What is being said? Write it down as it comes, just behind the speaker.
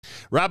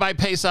Rabbi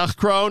Pesach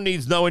Krohn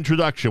needs no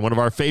introduction. One of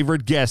our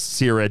favorite guests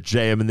here at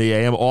JM in the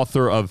AM,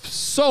 author of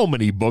so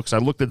many books. I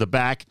looked at the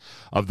back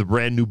of the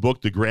brand new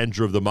book, The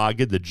Grandeur of the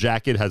Maggid. The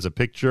jacket has a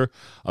picture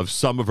of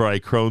some of Rabbi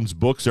Krohn's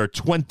books. There are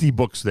 20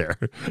 books there.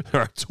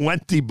 There are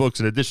 20 books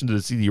in addition to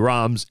the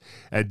CD-ROMs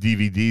and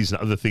DVDs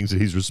and other things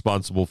that he's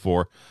responsible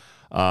for.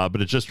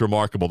 But it's just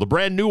remarkable. The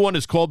brand new one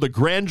is called The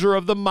Grandeur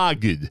of the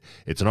Maggid.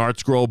 It's an Art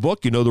Scroll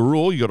book. You know the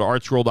rule. You go to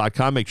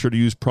artscroll.com. Make sure to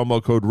use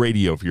promo code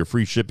RADIO for your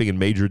free shipping and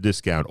major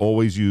discount.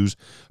 Always use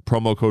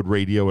promo code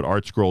RADIO at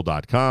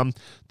artscroll.com.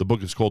 The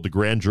book is called The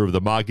Grandeur of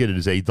the Maggid. It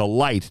is a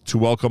delight to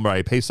welcome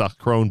Rabbi Pesach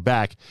Krohn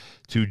back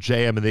to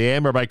JM in the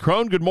AM. Rabbi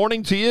Krohn, good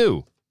morning to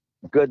you.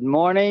 Good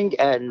morning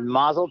and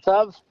Mazel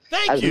Tov.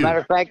 Thank you. As a matter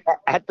of fact,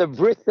 at the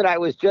bris that I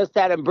was just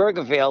at in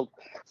Bergenfield,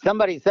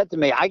 somebody said to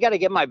me, I got to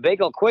get my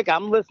bagel quick.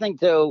 I'm listening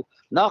to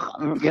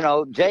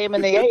JM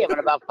in the AM in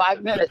about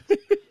 5 minutes.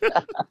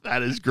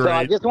 That is great. So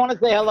I just want to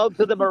say hello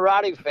to the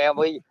Maradi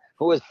family,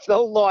 who is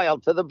so loyal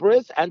to the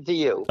bris and to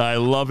you. I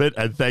love it,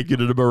 and thank you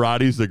to the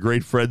Maradis, the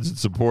great friends and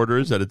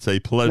supporters, and it's a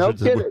pleasure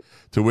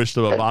to wish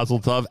them a Mazel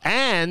Tov.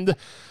 And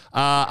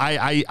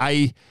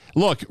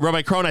look,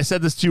 Rabbi Krohn, I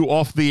said this to you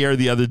off the air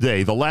the other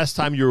day. The last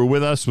time you were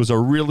with us was a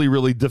really,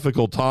 really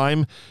difficult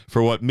time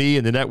for what me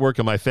and the network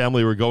and my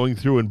family were going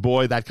through. And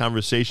boy, that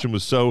conversation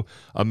was so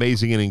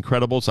amazing and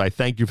incredible. So I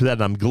thank you for that.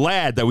 And I'm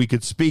glad that we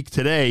could speak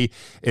today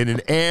in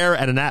an air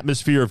and an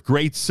atmosphere of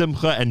great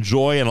simcha and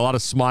joy and a lot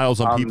of smiles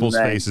on people's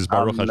faces.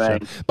 Baruch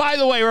Hashem. By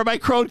the way, Rabbi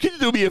Krohn, can you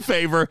do me a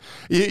favor?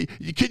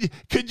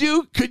 Could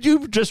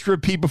you just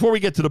repeat, before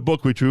we get to the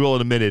book, which we will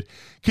in a minute,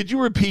 could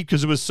you repeat,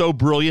 because it was so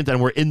brilliant and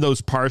we're in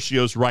those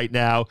parshios right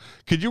now,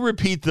 could you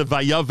repeat the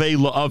Vayave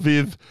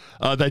La'aviv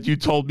that you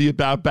told me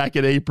about back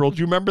in April? Do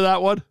you remember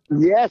that one?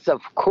 Yes,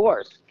 of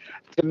course.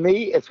 To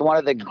me, it's one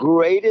of the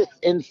greatest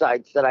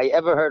insights that I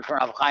ever heard from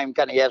Rav Chaim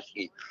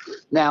Kanievsky.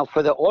 Now,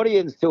 for the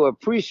audience to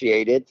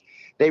appreciate it,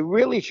 they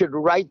really should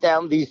write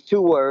down these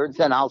two words,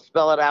 and I'll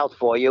spell it out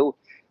for you,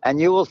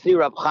 and you will see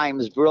Rav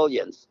Chaim's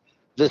brilliance.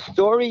 The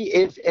story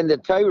is in the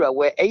Torah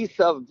where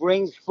Esav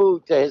brings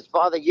food to his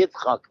father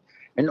Yitzchak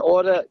in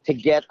order to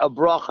get a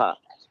bracha.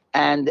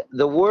 And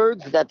the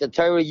words that the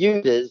Torah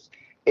uses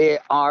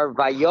are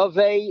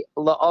Vayove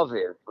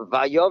La'aviv.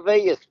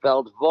 Vayove is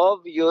spelled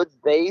Vov Yud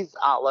Beis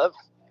Aleph,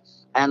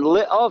 and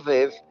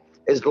Le'aviv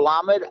is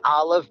Lamed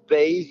Aleph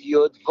Beis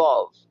Yud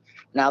Vov.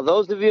 Now,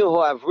 those of you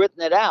who have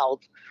written it out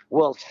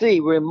will see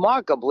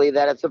remarkably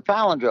that it's a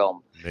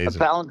palindrome.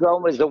 Amazing. A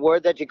palindrome is a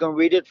word that you can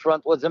read it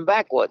frontwards and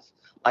backwards,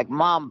 like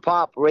mom,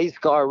 pop, race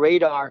car,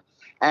 radar.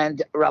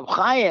 And Rav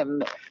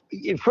Chaim,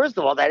 first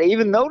of all, that I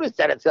even noticed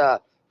that it's a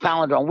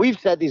palindrome. We've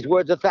said these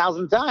words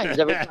 1,000 times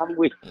every time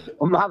we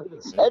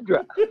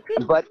Sedra.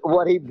 But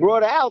what he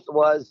brought out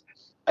was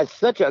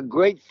such a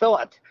great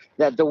thought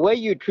that the way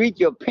you treat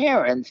your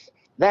parents,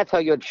 that's how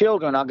your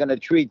children are going to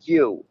treat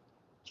you.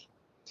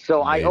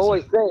 So amazing. I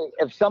always say,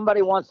 if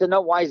somebody wants to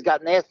know why he's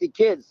got nasty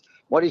kids,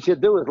 what he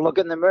should do is look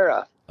in the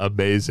mirror.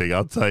 Amazing.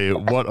 I'll tell you,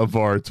 what a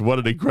vart. What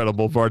an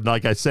incredible vart. And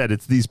like I said,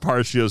 it's these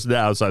parshios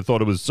now, so I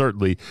thought it was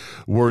certainly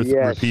worth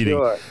repeating.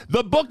 Sure.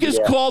 The book is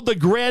called The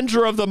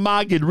Grandeur of the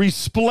Maggid,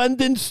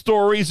 Resplendent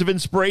Stories of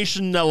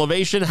Inspiration and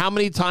Elevation. How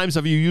many times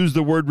have you used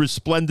the word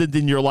resplendent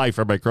in your life,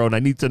 Rabbi Krohn? I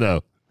need to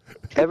know.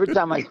 Every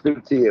time I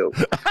speak to you.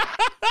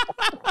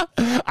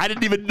 I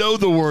didn't even know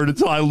the word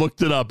until I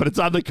looked it up, but it's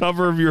on the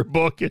cover of your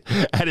book,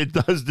 and it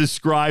does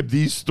describe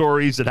these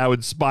stories and how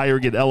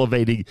inspiring and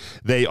elevating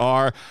they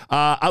are.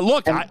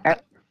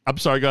 I'm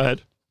sorry, go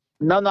ahead.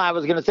 No, I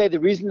was going to say the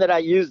reason that I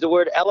used the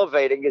word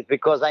elevating is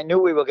because I knew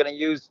we were going to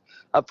use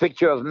a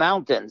picture of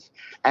mountains.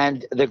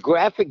 And the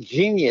graphic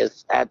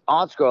genius at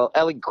Art Scroll,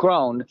 Eli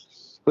Krohn,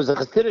 who's a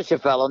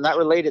Hasidic fellow, not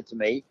related to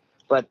me,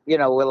 but,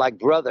 we're like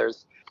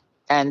brothers.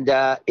 And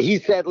he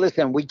said,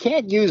 listen, we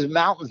can't use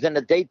mountains in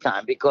the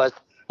daytime because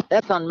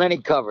that's on many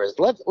covers.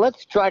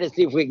 Let's try to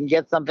see if we can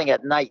get something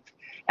at night.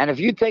 And if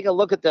you take a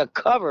look at the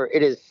cover,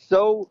 it is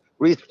so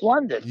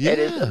resplendent. Yeah. It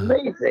is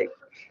amazing.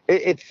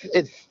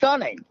 It's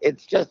stunning.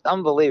 It's just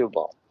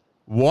unbelievable.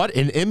 What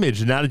an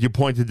image. Now that you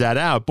pointed that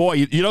out. Boy,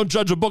 you don't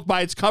judge a book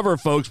by its cover,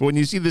 folks, but when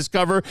you see this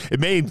cover, it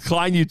may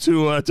incline you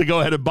to go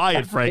ahead and buy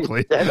it,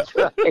 frankly. That's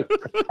right.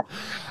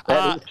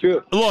 That is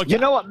true. Look, you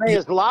know what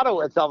Meir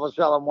Zlotowitz, Alva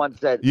Shalom, once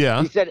said?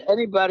 Yeah. He said,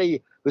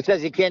 anybody who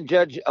says you can't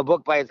judge a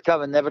book by its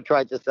cover never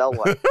tried to sell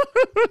one.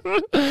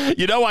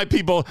 You know why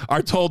people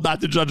are told not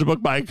to judge a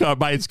book by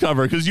its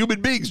cover? Because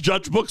human beings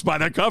judge books by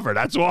their cover.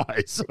 That's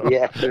why. So,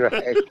 yeah,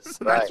 right.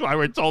 So that's why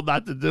we're told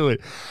not to do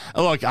it.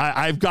 Look,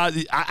 I've got,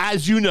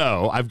 as you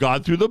know, I've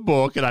gone through the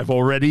book and I've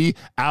already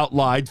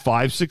outlined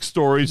 5-6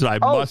 stories that I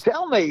must.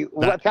 Tell me.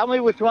 Tell me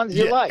which ones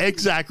you like.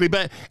 Exactly.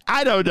 But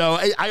I don't know.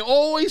 I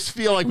always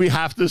feel like we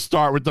have to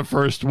start with the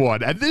first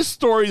one. And this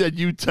story that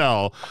you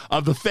tell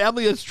of the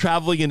family that's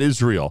traveling in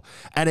Israel, Israel.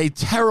 And a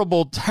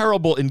terrible,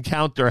 terrible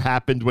encounter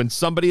happened when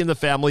somebody in the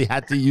family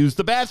had to use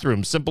the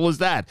bathroom. Simple as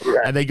that. Right.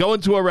 And they go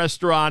into a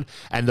restaurant,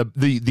 and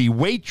the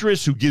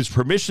waitress who gives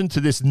permission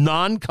to this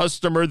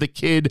non-customer, the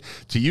kid,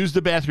 to use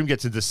the bathroom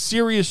gets into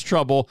serious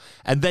trouble.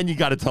 And then you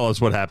got to tell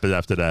us what happened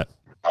after that.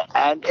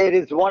 And it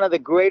is one of the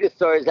greatest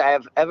stories I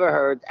have ever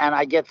heard, and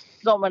I get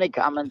so many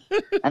comments,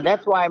 and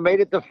that's why I made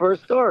it the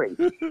first story.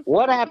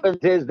 What happens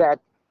is that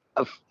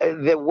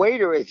the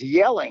waiter is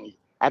yelling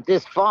at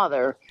this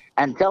father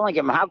and telling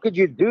him, how could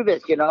you do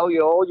this? You know,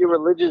 you're all your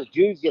religious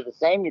Jews, you're the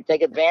same, you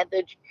take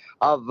advantage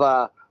of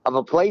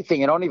a place and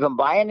you don't even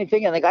buy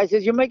anything. And the guy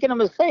says, you're making a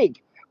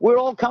mistake. We're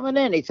all coming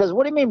in. He says,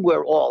 what do you mean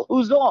we're all?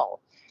 Who's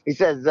all? He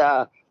says,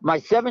 my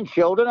 7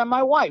 children and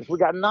my wife. We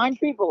got 9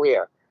 people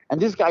here. And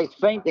this guy's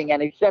fainting,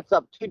 and he sets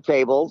up 2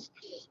 tables.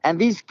 And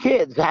these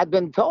kids had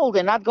been told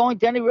they're not going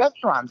to any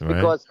restaurants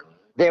because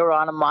they were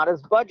on a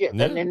modest budget.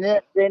 Yeah. And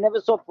they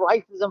never saw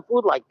prices in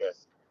food like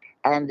this.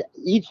 And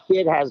each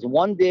kid has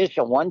 1 dish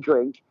and 1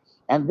 drink.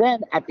 And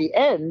then at the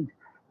end,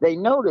 they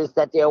notice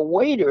that there are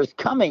waiters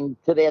coming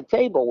to their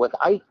table with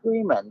ice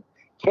cream and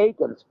cake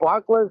and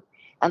sparklers.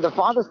 And the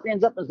father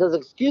stands up and says,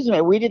 excuse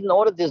me, we didn't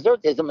order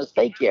dessert. There's a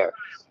mistake here.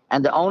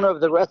 And the owner of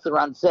the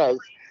restaurant says,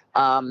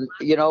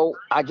 you know,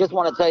 I just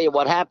want to tell you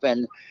what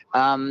happened.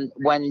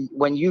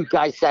 When you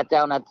guys sat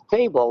down at the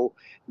table,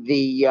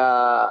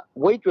 the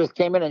waitress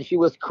came in and she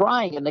was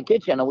crying in the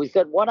kitchen. And we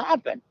said, what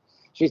happened?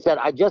 She said,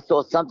 I just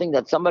saw something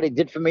that somebody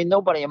did for me.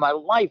 Nobody in my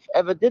life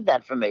ever did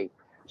that for me.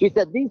 She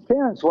said, these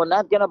parents were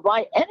not going to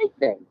buy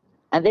anything.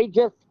 And they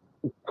just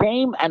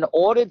came and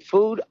ordered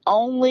food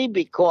only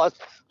because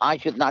I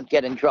should not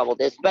get in trouble.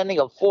 They're spending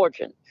a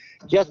fortune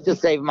just to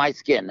save my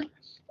skin.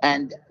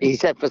 And he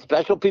said, for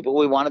special people,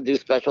 we want to do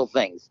special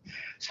things.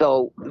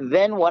 So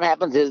then what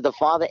happens is the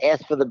father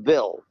asks for the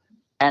bill,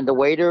 and the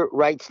waiter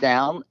writes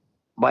down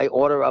by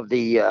order of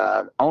the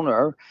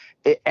owner.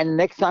 And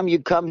next time you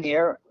come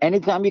here,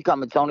 anytime you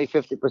come, it's only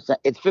 50%.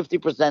 It's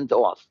 50%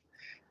 off.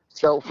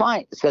 So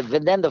fine. So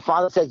then the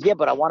father says, yeah,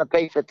 but I want to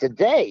pay for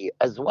today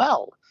as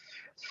well.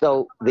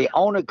 So the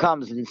owner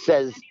comes and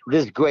says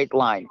this great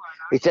line.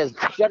 He says,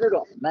 shut it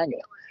off,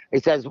 Manuel.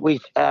 He says,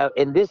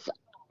 in this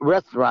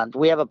restaurant,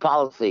 we have a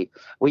policy.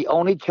 We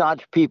only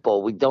charge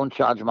people. We don't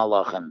charge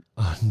malachim.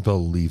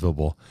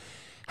 Unbelievable.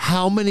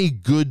 How many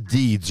good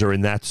deeds are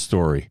in that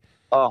story?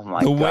 Oh,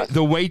 my God.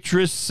 The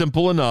waitress,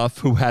 simple enough,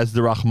 who has the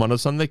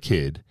Rachmanas on the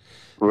kid.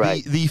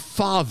 Right. The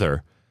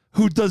father,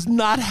 who does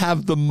not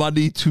have the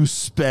money to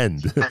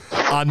spend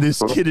on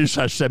this Kiddush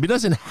Hashem. He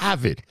doesn't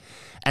have it.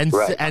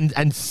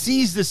 And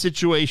sees the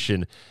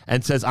situation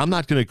and says, I'm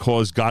not going to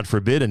cause, God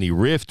forbid, any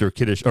rift or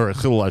Kiddush or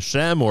Chilul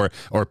Hashem or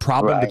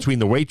problem between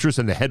the waitress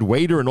and the head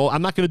waiter and all.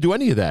 I'm not going to do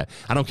any of that.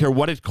 I don't care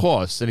what it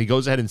costs. And he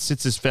goes ahead and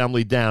sits his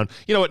family down.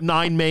 You know what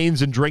 9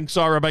 mains and drinks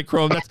are, Rabbi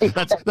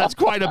Krohn? That's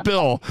quite a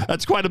bill.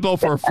 That's quite a bill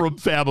for a frum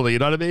family. You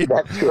know what I mean?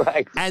 That's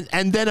right.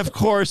 And then, of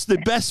course, the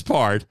best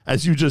part,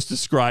 as you just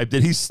described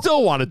it, he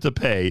still wanted to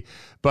pay.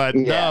 But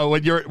no,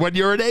 when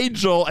you're an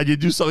angel and you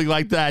do something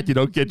like that, you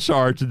don't get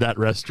charged in that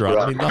restaurant.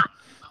 Right. I mean,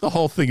 the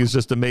whole thing is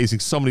just amazing.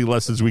 So many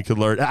lessons we could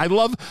learn. I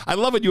love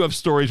when you have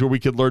stories where we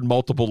can learn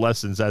multiple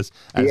lessons as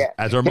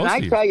our most. Can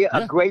I tell you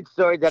a great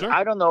story that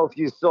I don't know if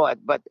you saw it,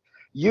 but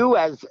you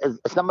as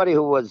somebody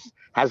who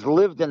has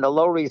lived in the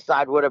Lower East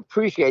Side would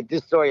appreciate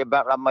this story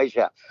about Rav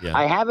Moshe. Yeah.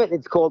 I have it.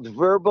 It's called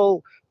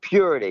Verbal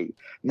Purity.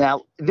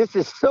 Now, this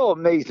is so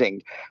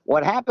amazing.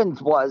 What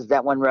happened was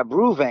that when Reb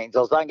Ruvain,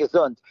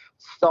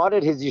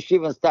 started his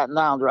yeshiva in Staten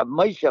Island, Reb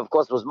Moshe, of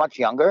course, was much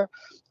younger,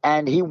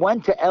 and he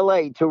went to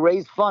L.A. to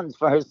raise funds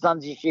for his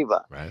son's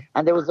yeshiva. Right.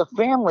 And there was a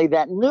family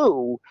that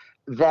knew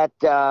that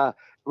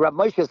Reb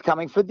Moshe was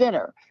coming for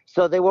dinner.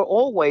 So they were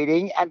all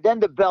waiting, and then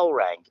the bell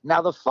rang.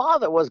 Now, the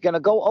father was going to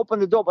go open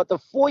the door, but the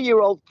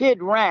 4-year-old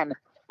kid ran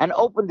and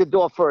opened the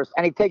door first.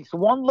 And he takes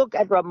one look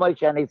at Reb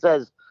Moshe, and he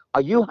says,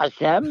 are you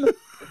Hashem?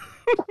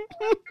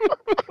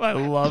 I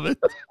love it.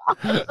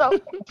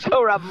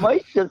 So Reb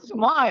Moshe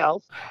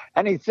smiles,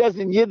 and he says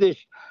in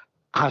Yiddish,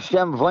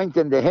 Hashem wohnt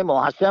in the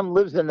Himmel. Hashem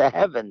lives in the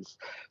heavens.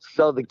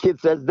 So the kid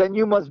says, then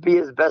you must be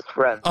his best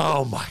friend.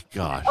 Oh, my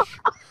gosh.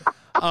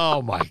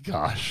 Oh, my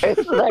gosh.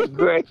 Isn't that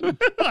great?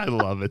 I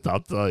love it, I'll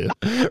tell you.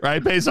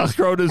 Right, Pesach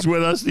Krohn is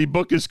with us. The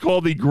book is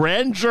called The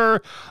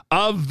Grandeur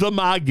of the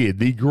Maggid.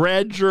 The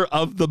Grandeur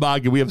of the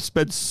Maggid. We have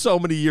spent so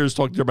many years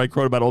talking to Rabbi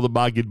Krohn about all the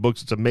Maggid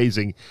books. It's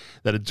amazing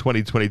that in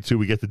 2022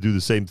 we get to do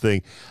the same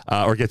thing,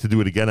 or get to do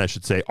it again, I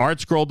should say.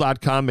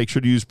 Artscroll.com. Make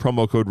sure to use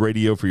promo code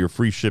radio for your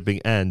free shipping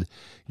and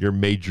your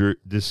major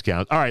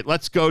discount. All right,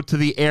 let's go to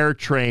the air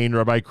train,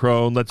 Rabbi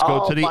Krohn. Let's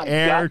go to the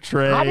air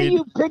train. How do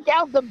you pick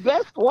out the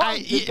best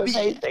one?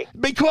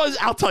 Because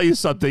I'll tell you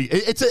something.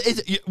 It's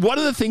one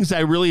of the things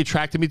that really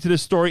attracted me to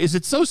this story is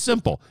it's so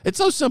simple. It's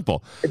so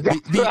simple.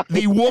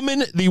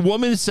 The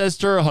woman says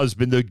to her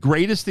husband, the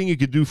greatest thing you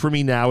could do for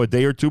me now, a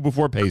day or two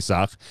before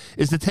Pesach,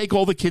 is to take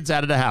all the kids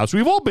out of the house.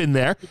 We've all been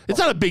there. It's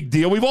not a big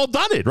deal. We've all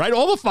done it, right?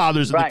 All the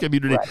fathers in the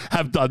community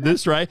have done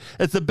this, right?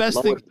 It's the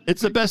best thing.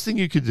 It's the best thing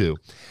you could do.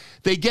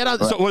 they get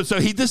on. So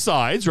he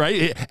decides,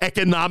 right?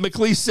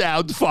 Economically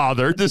sound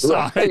father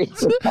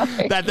decides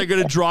that they're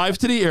going to drive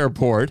to the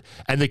airport,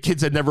 and the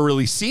kids had never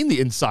really seen the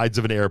insides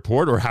of an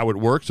airport or how it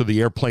works or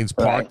the airplane's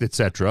parked,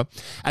 etc.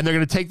 And they're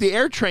going to take the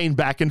air train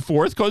back and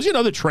forth because, you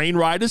know, the train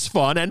ride is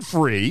fun and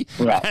free,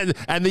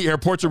 and the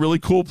airport's a really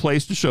cool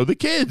place to show the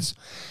kids.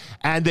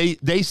 And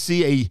they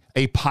see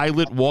a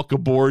pilot walk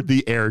aboard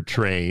the air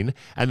train,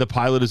 and the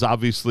pilot is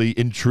obviously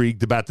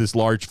intrigued about this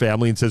large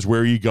family and says,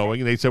 "Where are you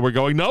going?" And they said, "We're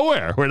going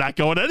nowhere. We're not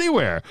going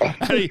anywhere."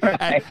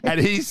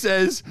 And he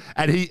says,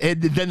 and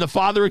then the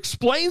father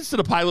explains to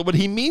the pilot what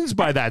he means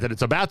by that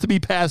it's about to be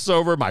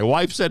Passover. My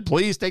wife said,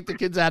 "Please take the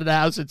kids out of the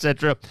house,"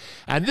 etc.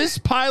 And this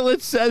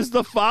pilot says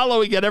the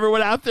following, and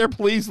everyone out there,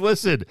 please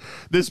listen.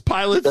 This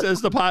pilot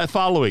says the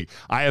following: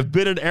 "I have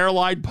been an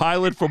airline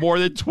pilot for more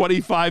than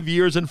 25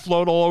 years and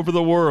flown all over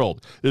the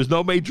world. There's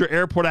no major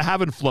airport I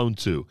haven't flown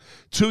to.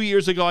 2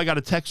 years ago, I got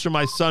a text from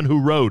my son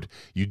who wrote,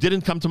 'You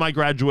didn't come to my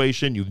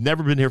graduation. You've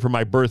never been here for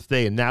my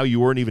birthday. And now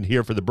you weren't even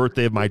here for the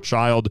birthday of my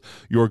child,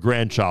 your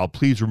grandchild.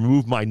 Please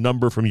remove my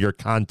number from your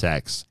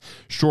contacts.'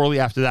 Shortly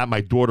after that,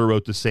 my daughter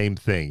wrote the same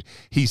thing.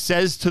 He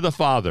says to the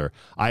father,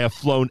 'I have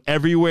flown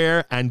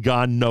everywhere and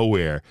gone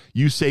nowhere.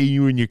 You say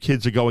you and your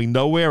kids are going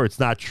nowhere. It's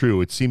not true.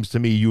 It seems to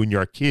me you and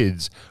your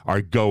kids are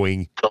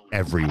going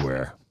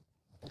everywhere.'"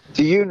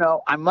 Do you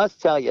know, I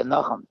must tell you,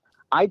 Nachum,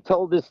 I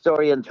told this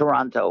story in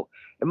Toronto.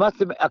 It must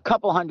have been a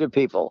couple hundred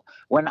people.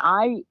 When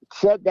I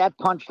said that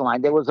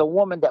punchline, there was a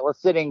woman that was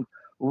sitting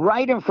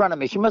right in front of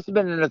me. She must have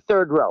been in the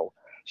third row.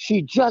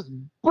 She just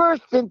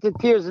burst into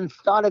tears and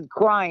started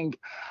crying.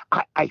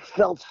 I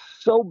felt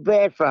so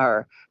bad for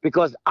her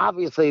because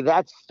obviously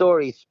that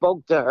story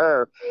spoke to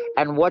her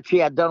and what she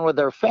had done with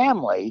her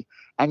family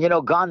and, you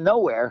know, gone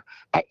nowhere.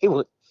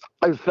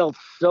 I felt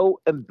so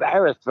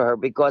embarrassed for her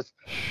because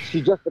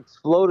she just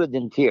exploded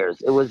in tears.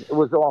 It was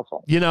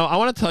awful. You know, I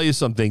want to tell you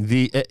something.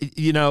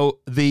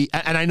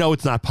 And I know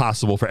it's not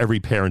possible for every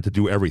parent to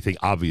do everything,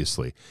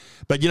 obviously.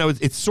 But, you know,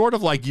 it's sort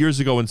of like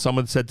years ago when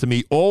someone said to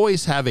me,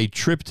 always have a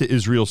trip to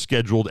Israel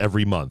scheduled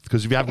every month.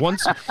 Because if you have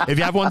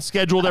one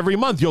scheduled every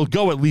month, you'll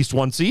go at least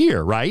once a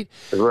year, right?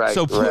 Right.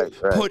 So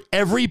put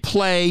every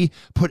play,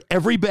 put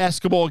every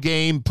basketball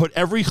game, put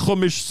every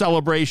Chumash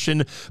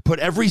celebration, put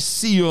every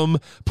siyum,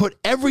 put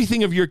everything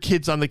of your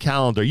kids on the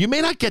calendar. You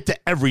may not get to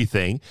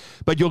everything,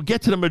 but you'll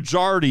get to the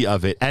majority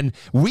of it. And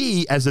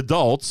we as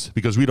adults,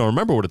 because we don't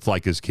remember what it's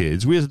like as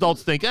kids, we as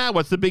adults think,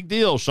 what's the big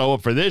deal? Show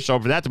up for this, show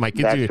up for that. Do my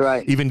kids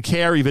even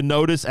care, even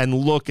notice? And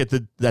look at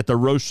the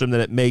roshim that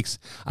it makes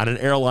on an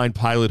airline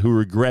pilot who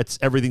regrets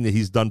everything that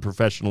he's done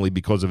professionally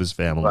because of his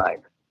family.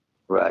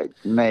 Right.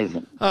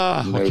 Amazing.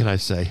 What can I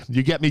say?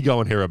 You get me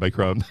going here, Rabbi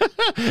Krohn.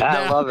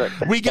 I love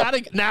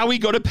it. Now we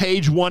go to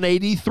page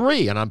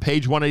 183. And on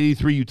page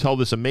 183, you tell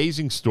this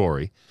amazing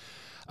story.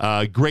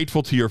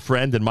 Grateful to your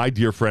friend and my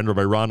dear friend,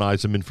 Rabbi Ron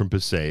Eisenman from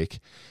Passaic.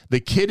 The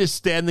kid is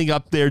standing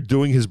up there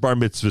doing his bar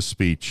mitzvah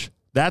speech.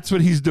 That's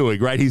what he's doing,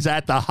 right? He's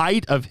at the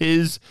height of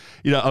his,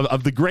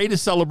 of the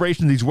greatest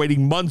celebration he's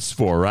waiting months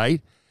for,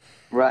 right?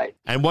 Right.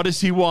 And what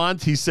does he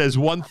want? He says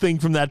one thing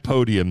from that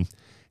podium.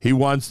 He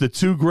wants the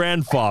two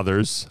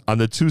grandfathers on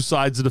the two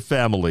sides of the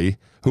family,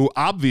 who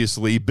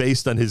obviously,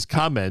 based on his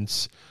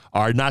comments,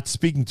 are not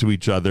speaking to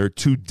each other,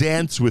 to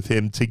dance with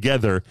him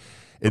together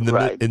in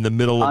the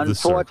middle of the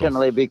circle.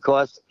 Unfortunately,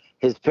 because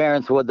his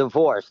parents were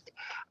divorced.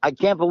 I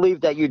can't believe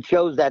that you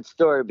chose that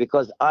story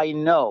because I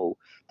know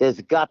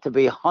there's got to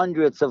be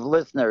hundreds of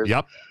listeners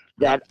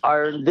that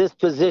are in this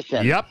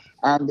position. Yep.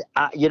 And,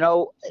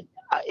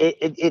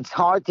 it's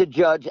hard to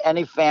judge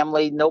any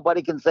family.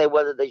 Nobody can say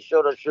whether they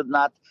should or should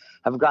not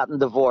have gotten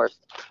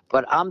divorced.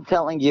 But I'm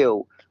telling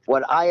you,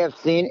 what I have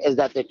seen is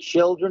that the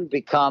children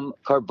become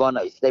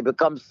korbanos. They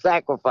become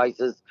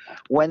sacrifices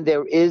when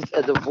there is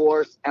a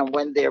divorce and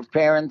when their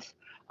parents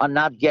are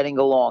not getting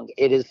along.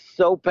 It is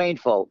so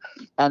painful.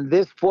 And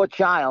this poor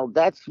child,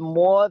 that's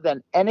more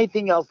than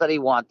anything else that he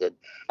wanted.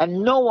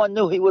 And no one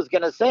knew he was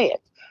going to say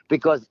it.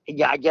 Because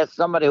I guess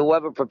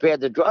whoever prepared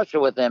the drasha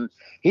with him,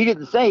 he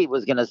didn't say he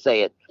was going to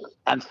say it.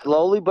 And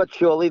slowly but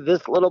surely,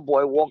 this little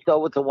boy walked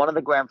over to one of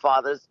the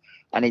grandfathers,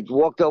 and he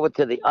walked over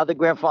to the other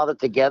grandfather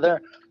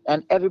together,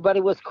 and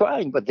everybody was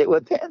crying, but they were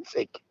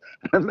dancing.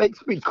 It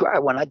makes me cry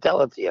when I tell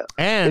it to you.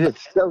 And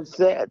it's so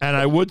sad. And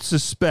I would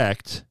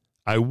suspect,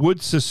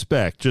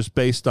 just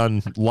based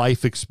on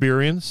life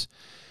experience,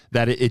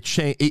 that it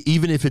changed,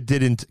 even if it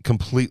didn't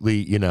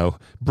completely,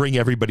 bring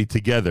everybody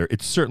together,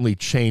 it certainly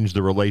changed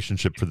the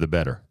relationship for the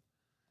better.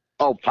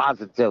 Oh,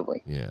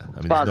 positively. Yeah,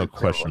 there's no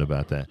question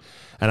about that.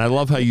 And I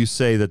love how you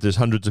say that there's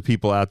hundreds of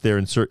people out there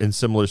in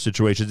similar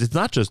situations. It's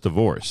not just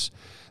divorce.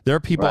 There are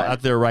people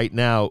out there right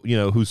now,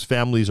 whose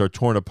families are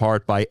torn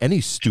apart by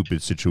any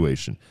stupid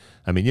situation.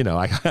 I mean,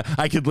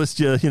 I could list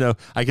you,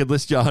 I could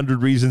list you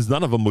 100 reasons.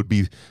 None of them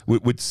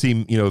would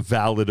seem,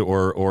 valid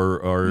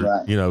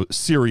or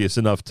serious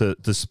enough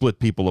to split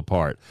people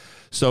apart.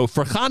 So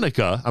for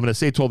Hanukkah, I'm going to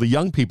say to all the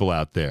young people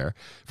out there,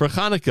 for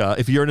Hanukkah,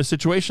 if you're in a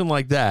situation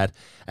like that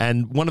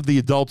and one of the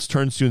adults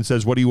turns to you and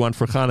says, what do you want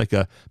for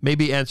Hanukkah?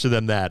 Maybe answer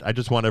them that. I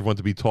just want everyone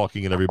to be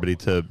talking and everybody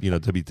to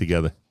be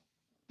together.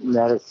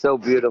 That is so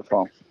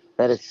beautiful.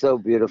 That is so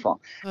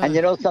beautiful. And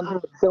something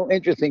that's so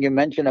interesting you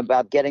mentioned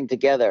about getting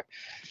together.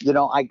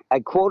 I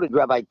quoted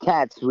Rabbi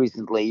Katz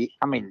recently.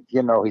 I mean,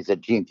 he's a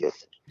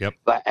genius. Yep.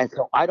 And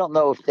so I don't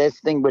know if this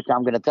thing, which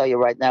I'm going to tell you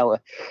right now,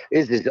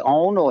 is his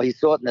own or he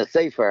saw it in a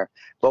sefer.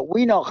 But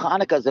we know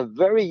Hanukkah is a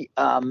very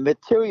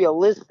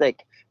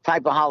materialistic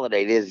type of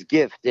holiday. There's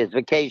gifts, there's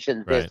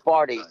vacations, there's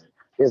parties,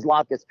 there's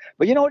latkes.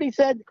 But you know what he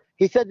said?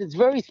 He said it's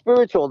very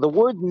spiritual. The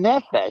word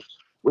nefesh,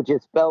 which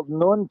is spelled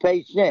nun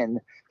pei shin,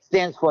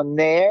 stands for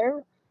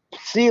ner,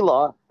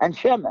 sila, and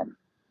shemen.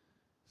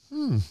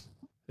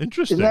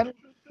 Interesting.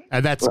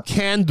 And that's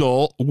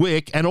candle,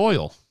 wick, and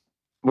oil.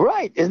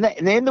 Right, isn't it?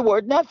 In the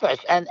word nefesh,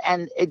 and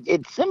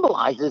it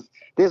symbolizes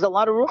there's a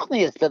lot of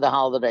ruchnius to the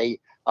holiday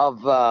of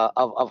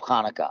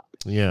Hanukkah.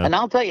 Yeah. And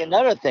I'll tell you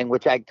another thing,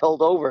 which I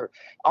told over.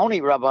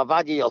 Only Rabbi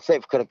Avadia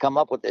Yosef could have come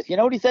up with this. You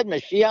know what he said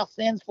Mashiach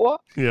stands for?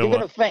 Yeah, you're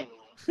gonna faint.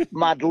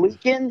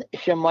 Madlikin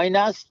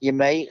Shemoinas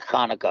Yemei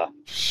Hanukkah.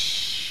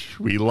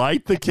 We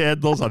light the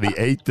candles on the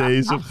 8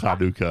 days of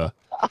Hanukkah.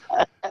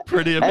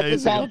 Pretty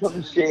amazing.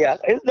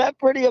 Isn't that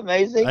pretty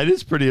amazing? It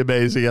is pretty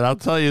amazing, and I'll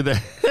tell you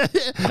that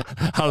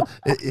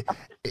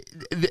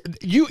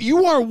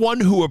you are one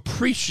who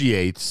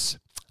appreciates.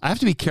 I have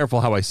to be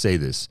careful how I say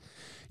this.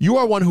 You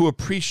are one who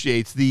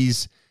appreciates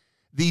these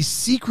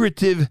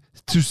secretive,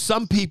 to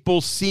some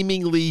people,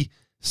 seemingly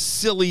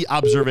silly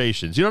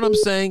observations. You know what I'm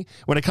saying?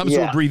 When it comes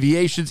to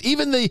abbreviations,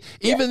 even the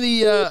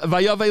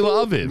Vayave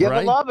La'aviv,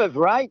 right? La'aviv,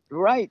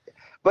 right.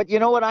 But you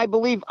know what I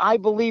believe? I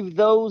believe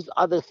those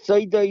are the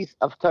Seidos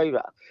of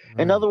Torah.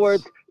 In other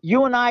words,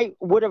 you and I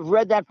would have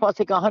read that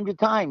pasuk 100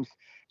 times.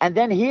 And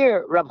then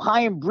here, Reb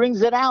Chaim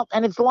brings it out,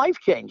 and it's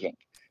life-changing.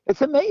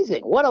 It's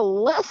amazing. What a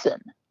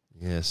lesson.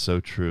 Yeah,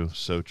 so true,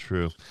 so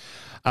true.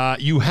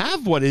 You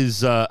have what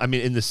is,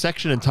 in the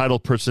section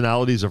entitled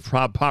Personalities of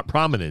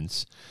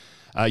Prominence,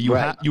 you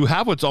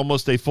have what's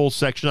almost a full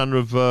section on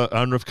Rav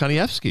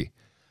Kanievsky.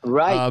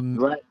 Right.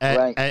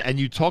 And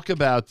you talk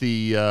about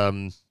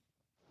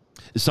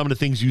some of the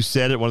things you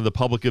said at one of the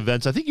public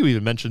events. I think you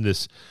even mentioned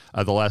this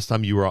the last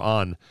time you were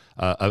on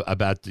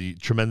about the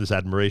tremendous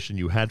admiration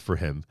you had for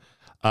him.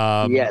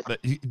 Yes.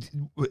 But,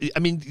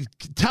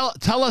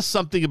 tell us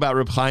something about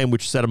Reb Chaim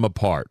which set him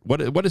apart.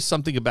 What is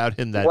something about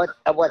him that...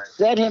 What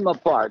set him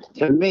apart,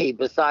 to me,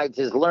 besides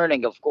his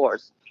learning, of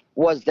course,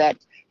 was that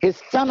his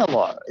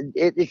son-in-law,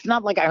 it's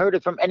not like I heard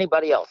it from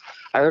anybody else.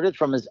 I heard it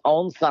from his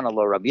own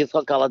son-in-law, Rabbi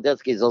Yitzchak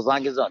Kaladetsky,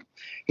 Zolzan Gezon.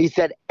 He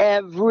said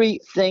every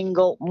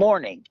single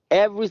morning,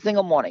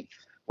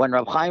 when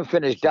Reb Chaim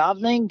finished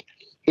davening,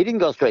 he didn't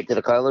go straight to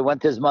the kollel. He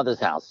went to his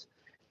mother's house.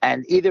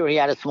 And either he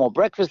had a small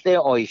breakfast there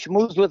or he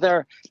schmoozed with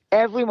her.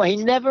 He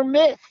never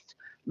missed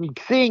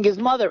seeing his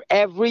mother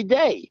every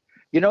day.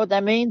 You know what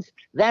that means?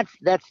 That's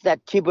that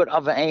kibbut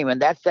av va'em,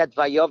 and that's that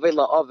vayove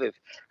la'aviv.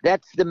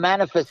 That's the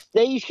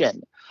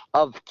manifestation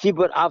of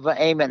kibbut av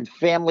va'em and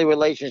family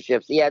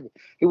relationships.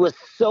 He was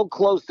so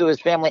close to his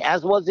family,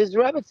 as was his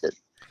rebbitzin.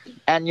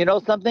 And you know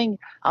something?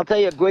 I'll tell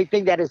you a great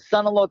thing that his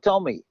son-in-law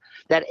told me,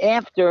 that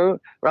after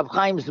Reb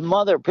Chaim's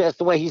mother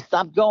passed away, he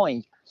stopped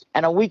going.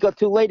 And a week or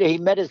two later, he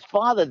met his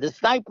father, the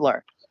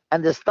Stipler.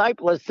 And the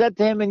Stipler said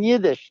to him in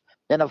Yiddish,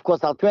 and of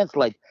course I'll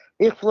translate,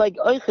 I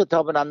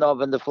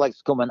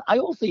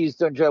also used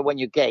to enjoy when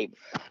you came.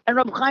 And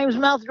Reb Chaim's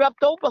mouth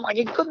dropped open like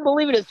he couldn't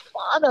believe it. His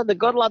father, the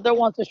Gadol Ador,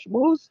 wants to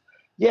schmooze?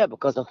 Yeah,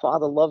 because the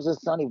father loves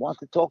his son. He wants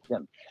to talk to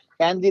him.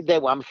 And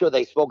I'm sure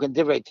they spoke in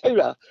Divrei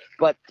Torah,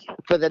 but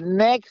for the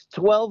next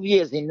 12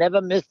 years, he never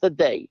missed a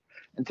day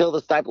until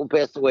the Stipler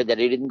passed away that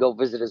he didn't go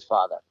visit his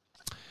father.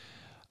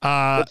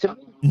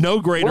 No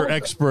greater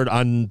expert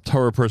on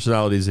Torah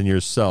personalities than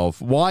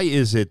yourself. Why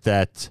is it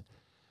that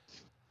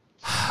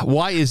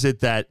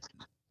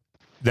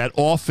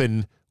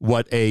often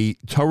what a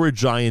Torah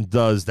giant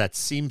does that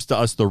seems to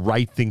us the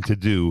right thing to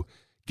do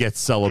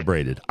gets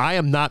celebrated? I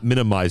am not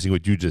minimizing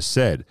what you just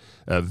said,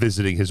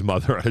 visiting his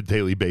mother on a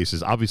daily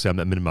basis. Obviously, I'm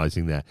not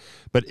minimizing that.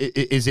 But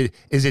is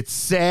it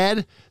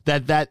sad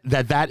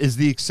that is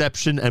the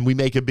exception and we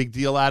make a big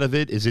deal out of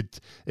it? Is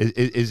it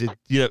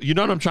you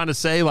know what I'm trying to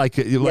say?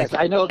 Yes,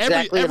 I know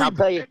exactly, and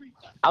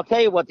I'll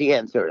tell you what the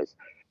answer is.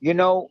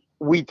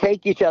 We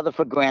take each other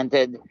for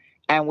granted,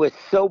 and we're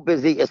so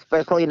busy,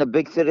 especially in a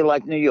big city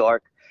like New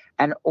York.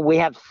 and we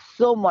have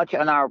so much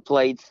on our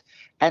plates.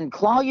 And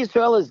Klal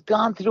Yisrael has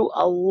gone through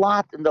a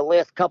lot in the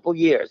last couple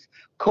years.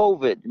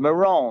 COVID,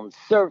 Meron,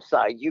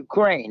 Surfside,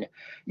 Ukraine.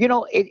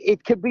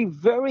 It could be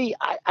very,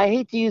 I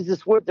hate to use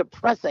this word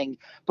depressing,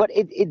 but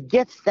it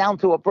gets down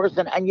to a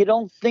person and you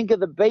don't think of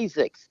the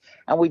basics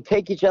and we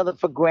take each other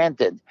for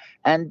granted.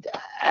 And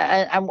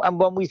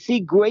when we see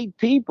great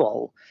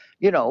people,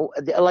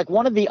 like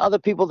one of the other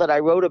people that I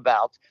wrote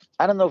about,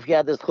 I don't know if you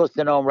had this chus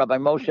to know him, Rabbi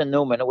Moshe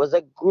Newman. It was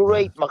a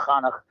great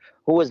machanach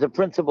who was the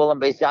principal in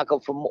Beis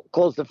Yaakov for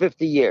close to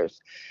 50 years.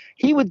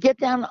 He would get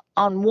down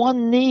on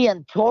one knee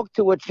and talk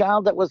to a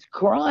child that was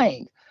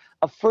crying,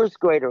 a first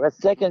grader, a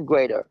second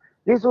grader.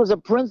 This was a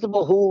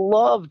principal who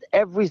loved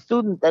every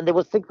student, and there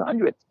were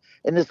 600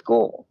 in the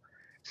school.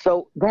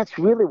 So that's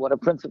really what a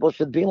principal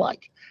should be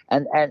like.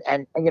 And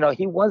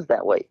he was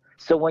that way.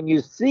 So when you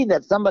see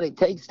that somebody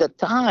takes the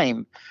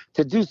time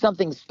to do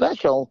something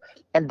special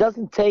and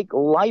doesn't take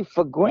life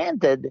for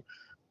granted,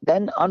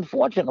 then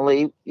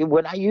unfortunately,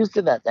 we're not used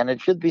to that, and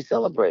it should be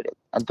celebrated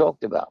and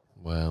talked about.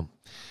 Wow.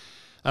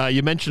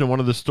 You mentioned in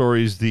one of the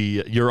stories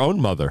your own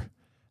mother,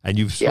 and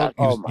you've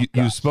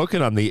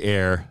spoken on the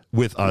air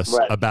with us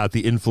about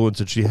the influence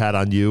that she had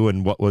on you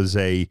and what was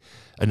an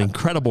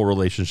incredible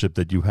relationship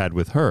that you had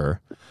with her.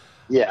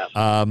 Yeah.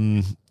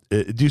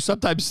 Do you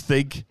sometimes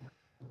think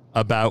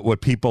about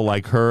what people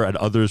like her and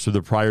others from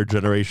the prior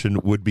generation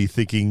would be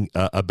thinking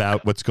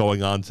about what's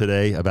going on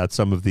today, about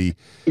some of the...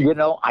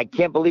 I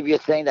can't believe you're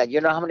saying that.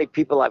 You know how many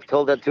people I've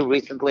told that to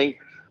recently?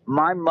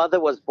 My mother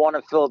was born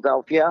in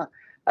Philadelphia.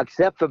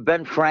 Except for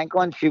Ben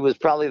Franklin, she was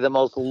probably the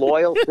most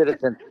loyal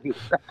citizen in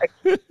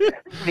the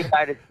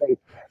United States.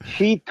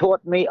 She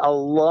taught me a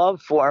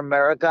love for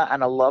America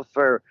and a love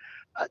for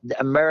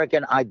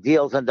American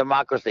ideals and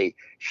democracy.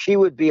 She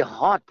would be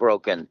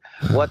heartbroken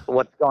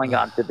what's going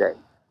on today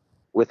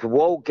with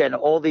woke and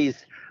all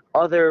these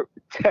other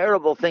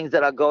terrible things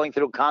that are going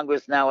through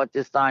Congress now at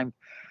this time.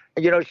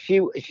 She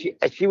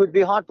would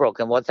be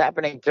heartbroken what's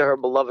happening to her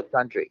beloved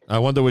country. I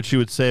wonder what she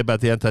would say about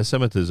the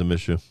anti-Semitism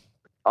issue.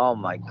 Oh,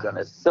 my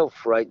goodness. So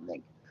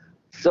frightening.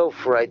 So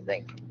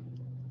frightening.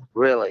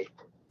 Really.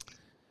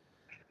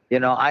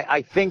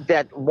 I think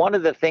that one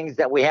of the things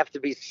that we have to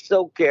be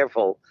so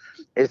careful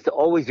is to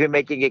always be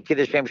making a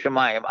Kiddush Shem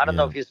Shemayim. I don't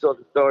know if you saw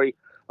the story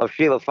of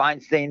Sheila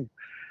Feinstein.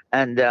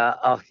 And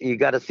you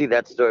got to see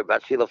that story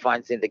about Sheila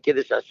Feinstein, the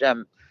Kiddush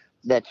Hashem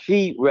that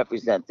she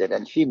represented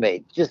and she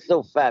made. Just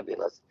so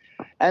fabulous.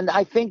 And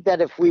I think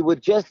that if we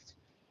would just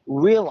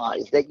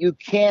realize that you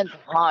can't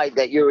hide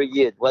that you're a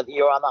Yid, whether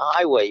you're on the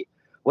highway,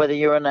 whether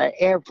you're in an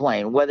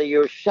airplane, whether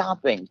you're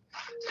shopping,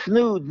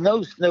 snood,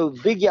 no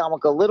snood, big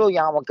yarmulke, little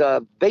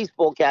yarmulke,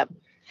 baseball cap,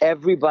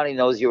 everybody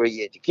knows you're a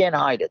Yid. You can't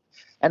hide it.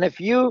 And if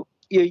you're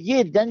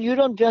Yid, then you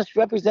don't just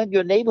represent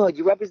your neighborhood,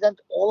 you represent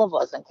all of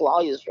us in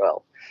Klal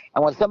Yisrael.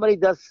 And when somebody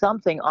does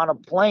something on a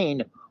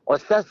plane or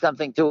says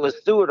something to a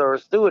steward or a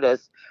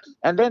stewardess,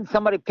 and then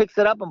somebody picks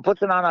it up and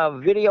puts it on a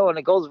video and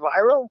it goes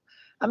viral,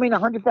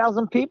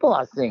 100,000 people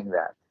are seeing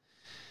that.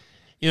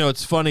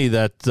 It's funny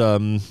that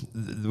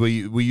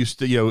we used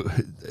to,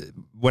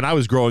 when I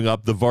was growing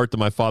up, the Vart that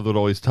my father would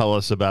always tell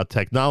us about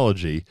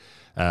technology,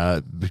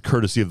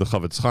 courtesy of the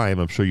Chavetz Chaim,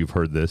 I'm sure you've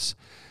heard this,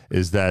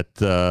 is that,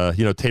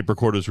 tape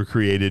recorders were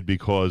created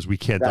because we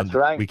can't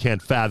we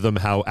can't fathom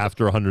how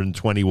after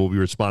 120 we'll be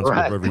responsible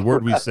for every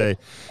word we say.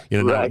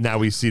 Now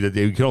we see that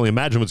you can only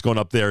imagine what's going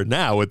up there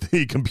now with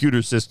the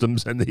computer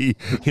systems and the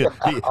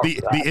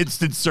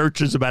instant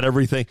searches about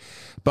everything.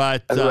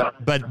 But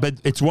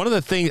it's one of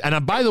the things.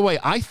 And by the way,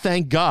 I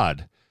thank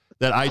God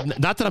that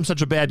not that I'm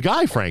such a bad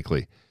guy,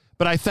 frankly.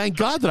 But I thank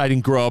God that I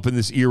didn't grow up in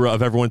this era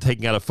of everyone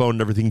taking out a phone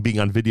and everything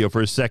being on video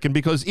for a second,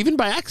 because even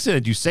by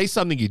accident, you say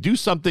something, you do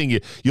something,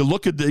 you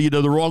look at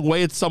the wrong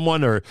way at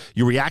someone, or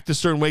you react a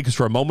certain way because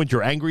for a moment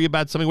you're angry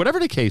about something, whatever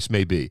the case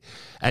may be.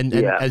 And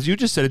as you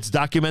just said, it's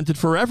documented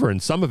forever,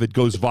 and some of it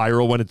goes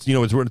viral when it's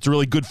a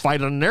really good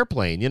fight on an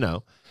airplane,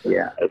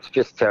 Yeah, it's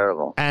just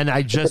terrible. And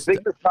it's a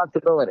big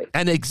responsibility.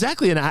 And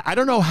exactly, and I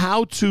don't know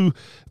how to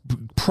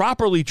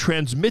properly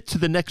transmit to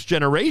the next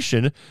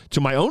generation,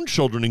 to my own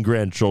children and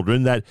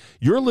grandchildren, that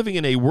you're living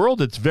in a world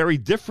that's very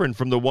different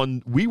from the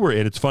one we were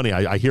in. It's funny,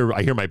 I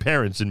hear my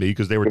parents in me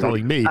because they were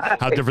telling me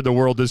how different the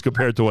world is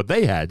compared to what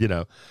they had,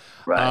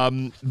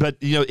 Right. But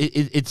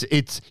it's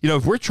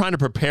if we're trying to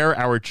prepare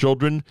our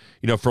children,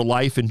 for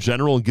life in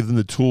general and give them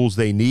the tools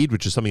they need,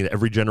 which is something that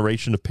every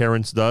generation of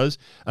parents does,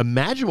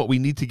 imagine what we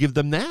need to give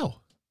them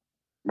now.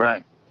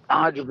 Right.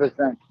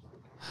 100%.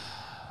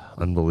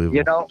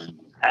 Unbelievable.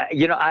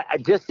 I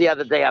just the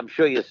other day, I'm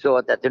sure you saw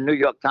it, that the New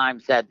York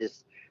Times had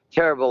this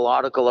terrible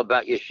article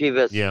about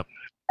yeshivas. Yeah.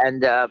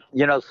 And,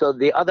 so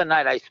the other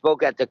night I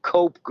spoke at the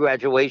COPE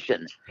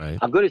graduation. Right.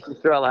 Agudas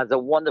Yisrael has a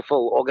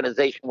wonderful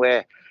organization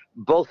where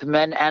both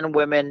men and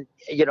women,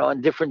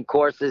 in different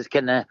courses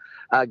can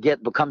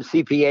become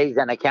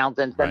CPAs and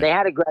accountants. Right. And they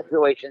had a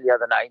graduation the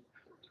other night.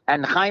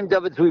 And Chaim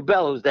David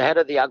Zwiebel, who's the head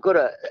of the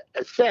Aguda,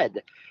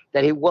 said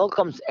that he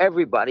welcomes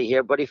everybody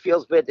here, but he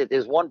feels bad that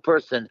there's one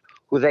person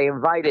who they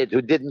invited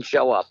who didn't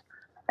show up.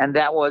 and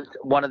that was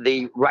one of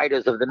the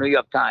writers of the New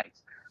York Times.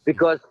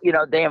 Because,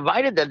 they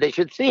invited them. They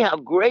should see how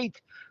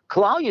great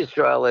Klal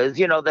Yisrael is,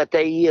 that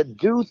they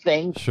do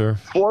things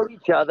for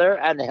each other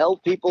and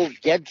help people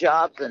get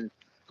jobs and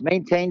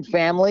maintain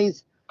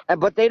families.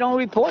 But they don't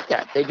report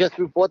that. They just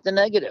report the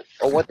negative,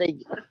 or what they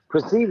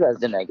perceive as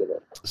the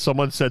negative.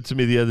 Someone said to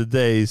me the other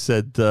day, he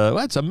said, well,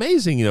 it's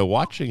amazing,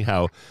 watching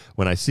how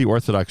when I see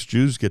Orthodox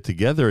Jews get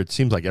together, it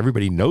seems like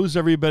everybody knows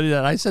everybody.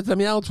 And I said to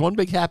them, it's one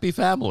big happy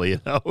family,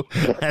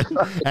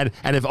 and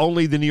if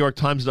only the New York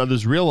Times and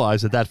others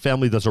realize that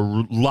family does a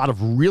lot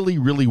of really,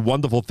 really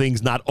wonderful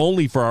things, not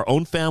only for our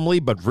own family,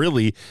 but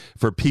really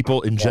for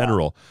people in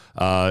general,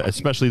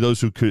 especially those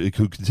who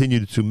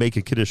continue to make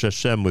a Kiddush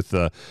Hashem with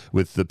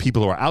the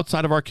people who are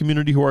outside of our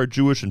community who are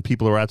Jewish and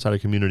people who are outside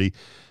of community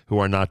who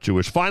are not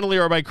Jewish. Finally,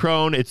 Rabbi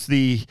Krohn, it's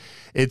the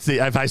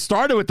if I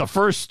started with the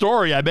first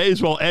story, I may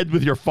as well end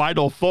with your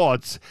final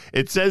thoughts.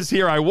 It says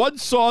here, I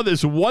once saw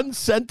this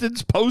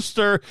one-sentence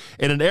poster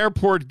in an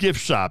airport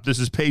gift shop. This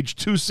is page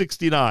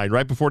 269,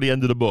 right before the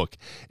end of the book.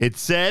 It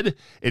said,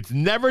 it's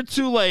never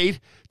too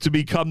late to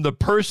become the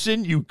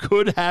person you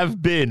could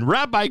have been.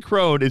 Rabbi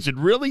Krohn, is it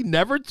really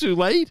never too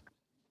late?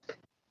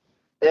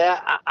 Yeah,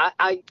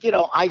 I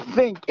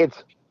think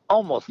it's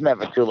almost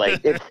never too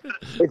late.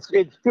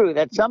 It's true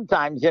that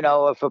sometimes,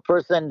 if a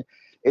person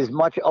is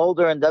much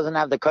older and doesn't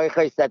have the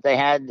koiches that they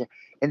had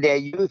in their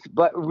youth,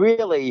 but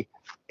really,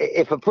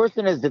 if a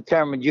person is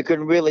determined, you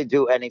can really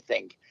do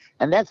anything.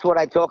 And that's what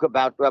I talk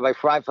about. Rabbi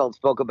Freifeld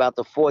spoke about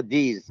the 4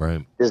 Ds,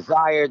 right?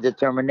 Desire,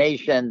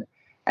 determination,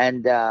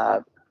 and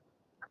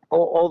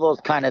all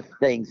those kind of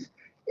things.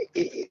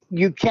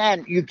 You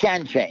can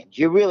change.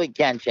 You really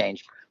can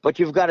change, but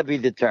you've got to be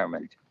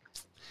determined.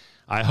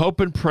 I hope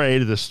and pray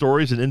that the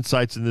stories and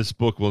insights in this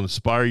book will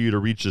inspire you to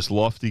reach this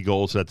lofty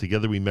goal so that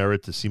together we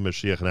merit to see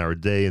Mashiach in our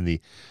day. And the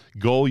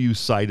goal you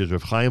cited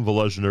of Chaim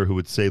Volozhiner, who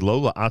would say,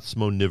 Lola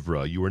Atzmo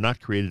Nivra, you were not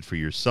created for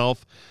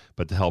yourself,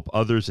 but to help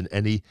others in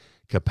any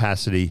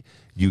capacity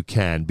you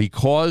can.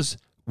 Because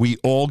we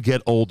all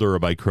get older,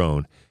 Rabbi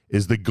Krohn,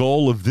 is the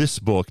goal of this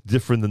book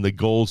different than the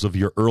goals of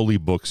your early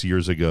books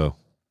years ago?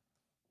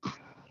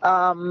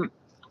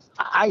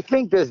 I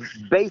think the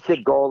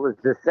basic goal is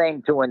the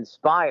same, to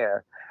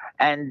inspire.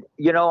 And,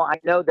 I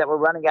know that we're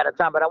running out of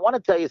time, but I want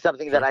to tell you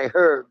something that I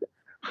heard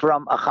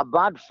from a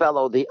Chabad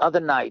fellow the other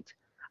night.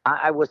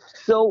 I was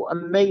so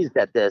amazed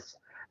at this.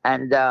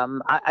 And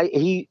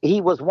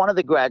he was one of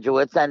the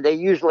graduates, and they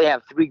usually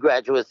have 3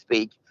 graduates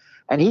speak.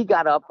 And he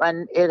got up,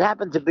 and it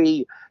happened to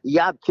be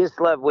Yad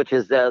Kislev, which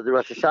is the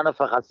Rosh Hashanah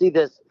for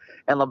Hasidus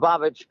in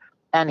Lubavitch.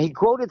 And he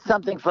quoted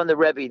something from the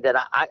Rebbe that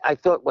I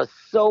thought was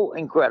so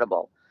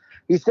incredible.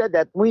 He said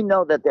that we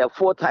know that there are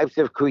 4 types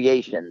of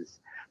creations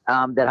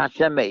that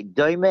Hashem made: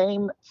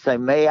 Doimim,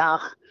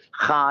 Sameach,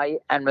 Chai,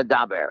 and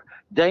Medaber.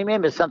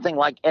 Doimim is something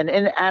like an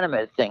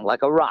inanimate thing,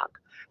 like a rock.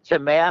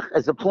 Sameach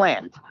is a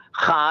plant.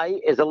 Chai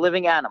is a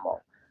living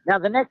animal. Now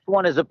the next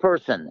one is a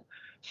person.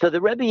 So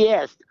the Rebbe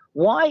asked,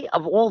 why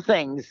of all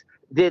things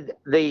did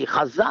the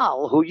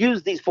Chazal, who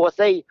used these 4,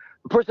 say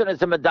a person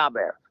is a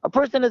Medaber, a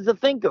person is a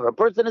thinker, a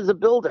person is a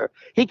builder?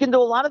 He can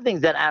do a lot of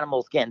things that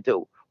animals can't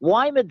do.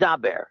 Why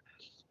Medaber?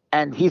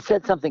 And he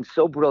said something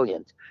so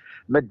brilliant.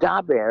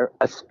 Medaber,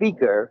 a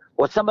speaker,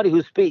 or somebody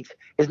who speaks,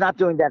 is not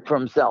doing that for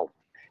himself.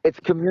 It's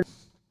community.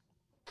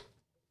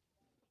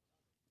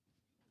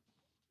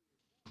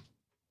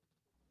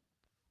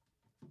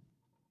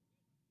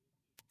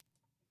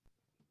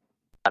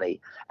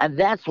 And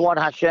that's what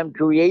Hashem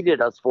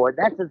created us for.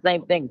 That's the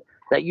same thing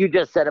that you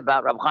just said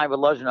about Rav Chaim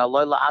Volozhiner,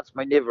 Lola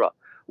Atzmei Nivra.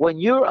 When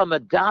you're a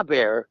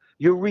Medaber,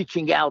 you're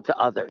reaching out to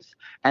others.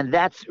 And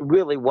that's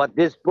really what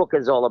this book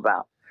is all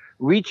about.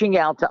 Reaching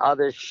out to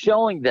others,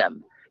 showing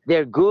them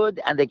they're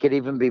good and they could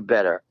even be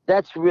better.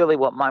 That's really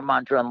what my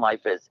mantra in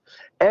life is.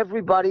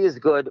 Everybody is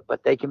good,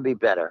 but they can be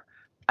better.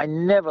 I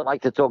never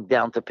like to talk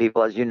down to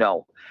people, as you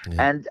know.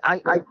 Yeah. And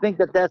I think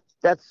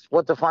that's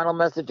what the final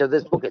message of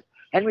this book is.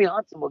 Henry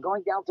Hudson, we're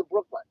going down to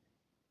Brooklyn.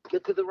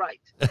 Get to the right.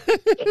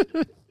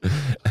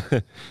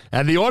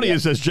 And the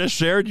audience has just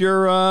shared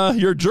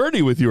your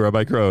journey with you,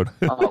 Rabbi Krohn.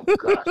 Oh,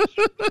 gosh.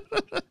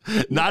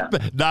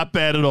 Not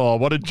bad at all.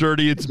 What a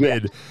journey it's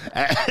been.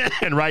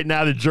 And right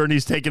now, the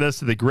journey's taking us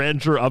to the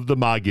grandeur of the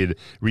Maggid,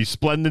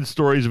 resplendent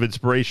stories of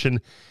inspiration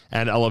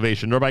and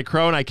elevation. Rabbi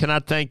Krohn, I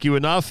cannot thank you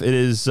enough. It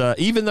is,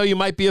 even though you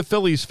might be a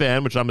Phillies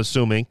fan, which I'm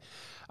assuming.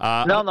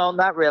 No,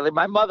 not really.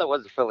 My mother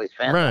was a Phillies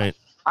fan. Right.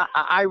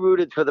 I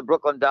rooted for the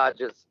Brooklyn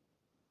Dodgers.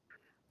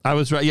 I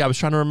was right. Yeah, I was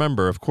trying to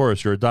remember. Of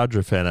course, you're a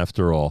Dodger fan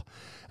after all.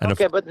 And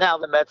okay, but now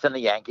the Mets and the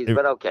Yankees.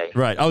 But okay.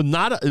 Right. Oh,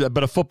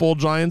 but a football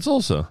Giants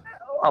also.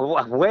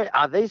 Where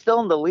are they still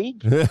in the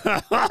league?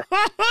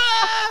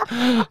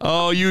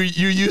 Oh, you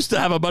used to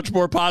have a much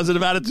more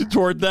positive attitude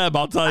toward them,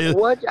 I'll tell you.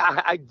 What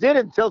I did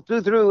until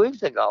 2-3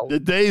 weeks ago. The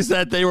days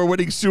that they were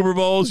winning Super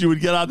Bowls, you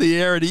would get on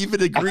the air and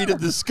even agree to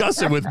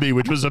discuss it with me,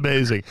 which was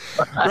amazing.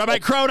 Rabbi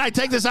Krohn, I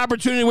take this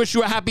opportunity to wish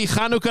you a happy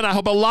Hanukkah, and I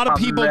hope a lot of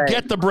people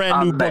get the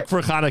brand new book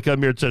for Hanukkah,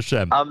 Mirz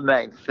Hashem.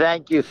 Amen.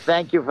 Thank you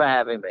for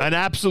having me. An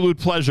absolute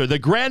pleasure. The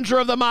Grandeur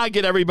of the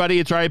Maggid, everybody.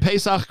 It's Rabbi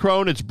Pesach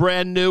Krohn. It's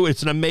brand new.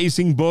 It's an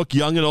amazing book.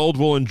 Young and old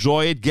will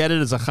enjoy it. Get it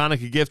as a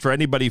Hanukkah gift for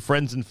anybody,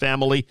 friends and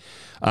family.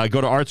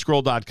 Go to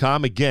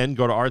artscroll.com. Again,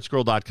 go to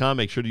artscroll.com.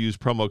 Make sure to use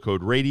promo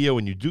code radio.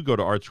 When you do go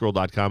to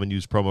artscroll.com and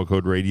use promo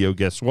code radio,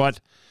 guess what?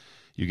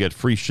 You get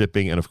free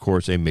shipping and, of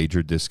course, a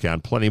major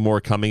discount. Plenty more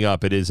coming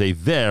up. It is a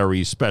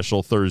very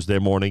special Thursday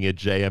morning at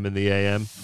JM in the AM.